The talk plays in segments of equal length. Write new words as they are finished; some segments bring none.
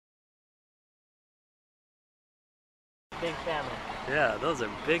big salmon. Yeah, those are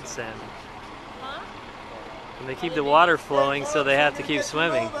big salmon. Huh? And they keep the water flowing, so they have to keep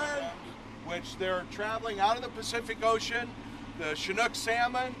swimming. Which they're traveling out of the Pacific Ocean. The Chinook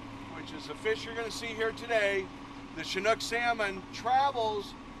salmon, which is a fish you're going to see here today, the Chinook salmon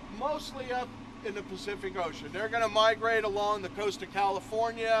travels mostly up in the Pacific Ocean. They're going to migrate along the coast of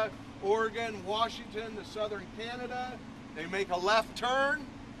California, Oregon, Washington, to southern Canada. They make a left turn,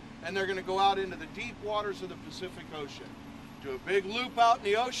 and they're going to go out into the deep waters of the Pacific Ocean. Do a big loop out in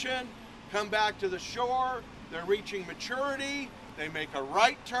the ocean, come back to the shore. They're reaching maturity. They make a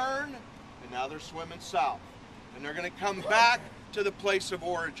right turn, and now they're swimming south. And they're going to come back to the place of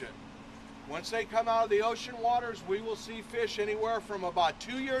origin. Once they come out of the ocean waters, we will see fish anywhere from about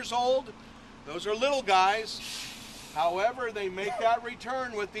 2 years old. Those are little guys. However, they make that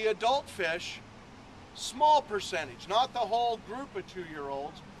return with the adult fish. Small percentage, not the whole group of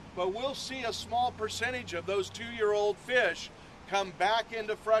 2-year-olds, but we'll see a small percentage of those 2-year-old fish come back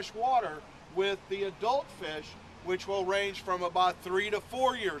into fresh water with the adult fish, which will range from about 3 to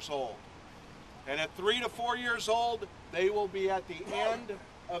 4 years old. And at 3 to 4 years old, they will be at the end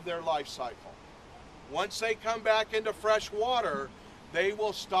of their life cycle. Once they come back into fresh water, they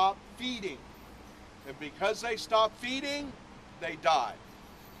will stop feeding. And because they stop feeding, they die.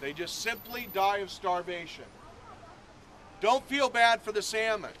 They just simply die of starvation. Don't feel bad for the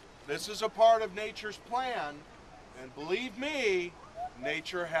salmon. This is a part of nature's plan, and believe me,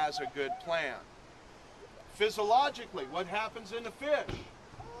 nature has a good plan. Physiologically, what happens in the fish?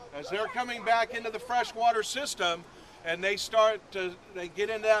 As they're coming back into the freshwater system and they get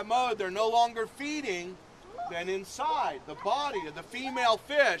into that mode, they're no longer feeding, then inside the body of the female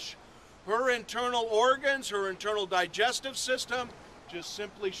fish, her internal organs, her internal digestive system just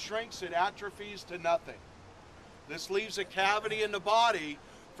simply shrinks, it atrophies to nothing. This leaves a cavity in the body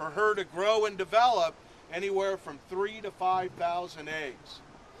for her to grow and develop anywhere from 3,000 to 5,000 eggs.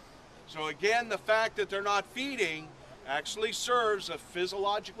 So again, the fact that they're not feeding actually serves a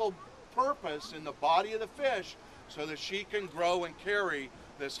physiological purpose in the body of the fish so that she can grow and carry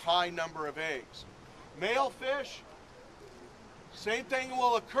this high number of eggs. Male fish, same thing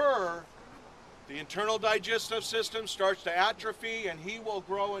will occur. The internal digestive system starts to atrophy and he will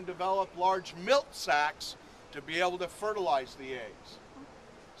grow and develop large milk sacs to be able to fertilize the eggs.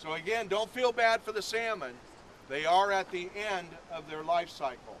 So again, don't feel bad for the salmon. They are at the end of their life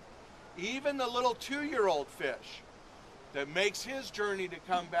cycle. Even the little 2-year-old fish that makes his journey to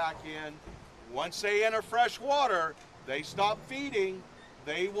come back in, once they enter fresh water, they stop feeding,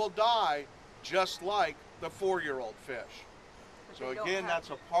 they will die just like the 4-year-old fish. So again, that's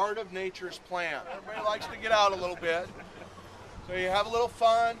a part of nature's plan. Everybody likes to get out a little bit. So you have a little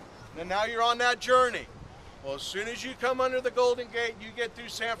fun, and now you're on that journey. Well, as soon as you come under the Golden Gate, you get through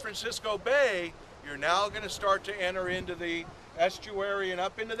San Francisco Bay, you're now going to start to enter into the estuary and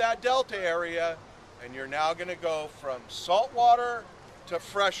up into that delta area, and you're now going to go from saltwater to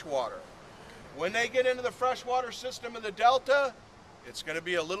freshwater. When they get into the freshwater system of the delta, it's going to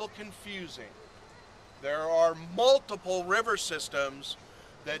be a little confusing. There are multiple river systems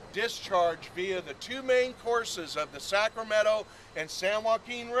that discharge via the 2 main courses of the Sacramento and San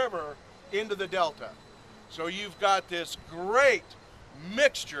Joaquin River into the delta. So you've got this great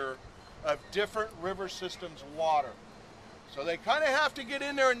mixture of different river systems' water. So they kind of have to get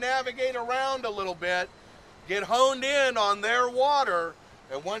in there and navigate around a little bit, get honed in on their water,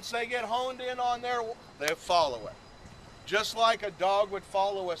 and once they get honed in on they follow it. Just like a dog would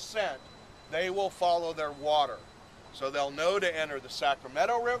follow a scent, they will follow their water. So they'll know to enter the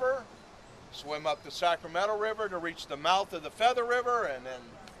Sacramento River, swim up the Sacramento River to reach the mouth of the Feather River, and then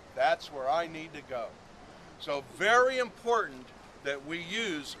that's where I need to go. So very important that we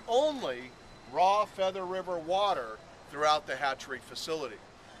use only raw Feather River water throughout the hatchery facility.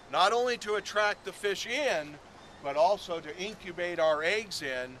 Not only to attract the fish in, but also to incubate our eggs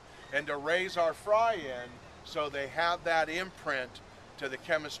in and to raise our fry in so they have that imprint to the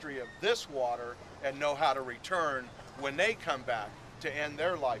chemistry of this water and know how to return when they come back to end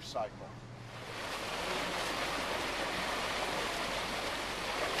their life cycle.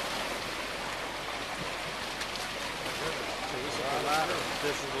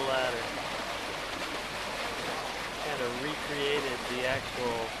 This is the ladder. Kind of recreated the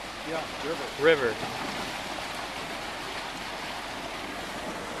actual river.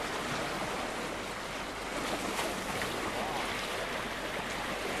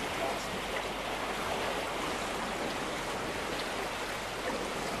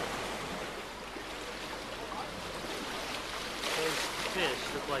 Those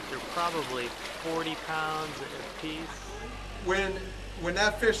fish look like they're probably 40 pounds a piece. when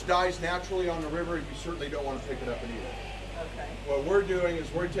that fish dies naturally on the river, you certainly don't want to pick it up and eat it. Okay. What we're doing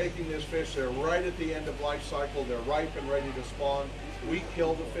is we're taking this fish, they're right at the end of life cycle, they're ripe and ready to spawn. We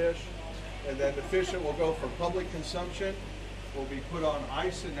kill the fish, and then the fish that will go for public consumption will be put on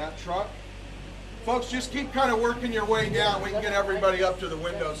ice in that truck. Folks, just keep kind of working your way down. We can get everybody up to the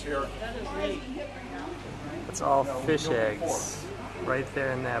windows here. That is neat. It's all fish eggs right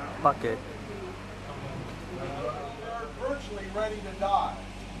there in that bucket. They're virtually ready to die.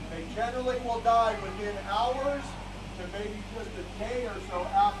 They generally will die within hours to maybe just a day or so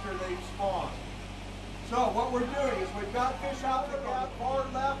after they've spawned. So what we're doing is we've got fish out the gap, far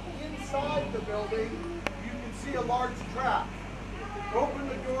left, inside the building, you can see a large trap. Open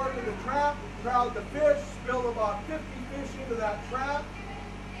the door to the trap, crowd the fish, spill about 50 fish into that trap.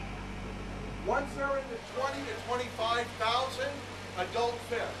 Once they're into 20 to 25,000 adult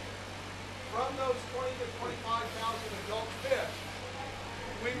fish. From those 20 to 25,000 adult fish,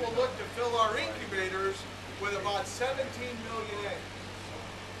 we will look to fill our incubators with about 17 million eggs.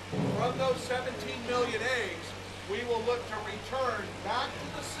 From those 17 million eggs, we will look to return back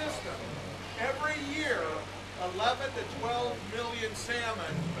to the system every year 11 to 12 million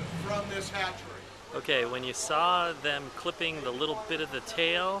salmon from this hatchery. Okay, when you saw them clipping the little bit of the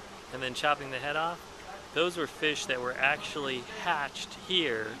tail and then chopping the head off, those were fish that were actually hatched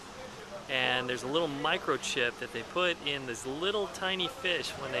here, and there's a little microchip that they put in this little tiny fish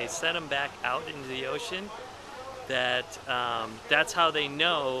when they set them back out into the ocean. That's how they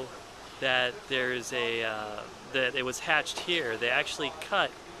know that there's that it was hatched here. They actually cut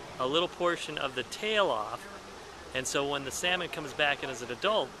a little portion of the tail off, and so when the salmon comes back and as an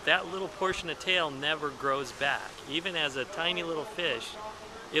adult, that little portion of tail never grows back. Even as a tiny little fish,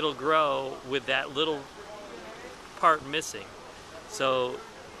 it'll grow with that little part missing. So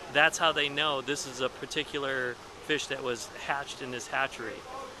that's how they know this is a particular fish that was hatched in this hatchery.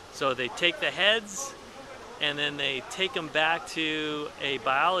 So they take the heads and then they take them back to a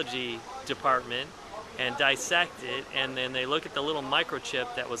biology department and dissect it, and then they look at the little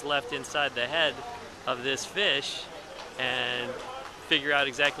microchip that was left inside the head of this fish and figure out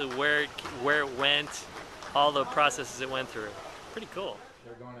exactly where it went, all the processes it went through. Pretty cool.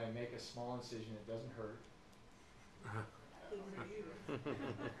 They're going to make a small incision, it doesn't hurt.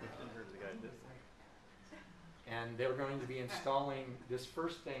 And they're going to be installing, this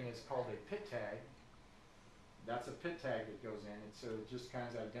first thing is called a pit tag. That's a pit tag that goes in, and so it just kind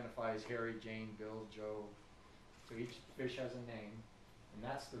of identifies Harry, Jane, Bill, Joe. So each fish has a name, and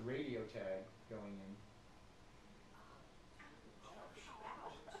that's the radio tag going in.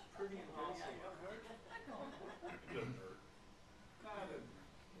 Pretty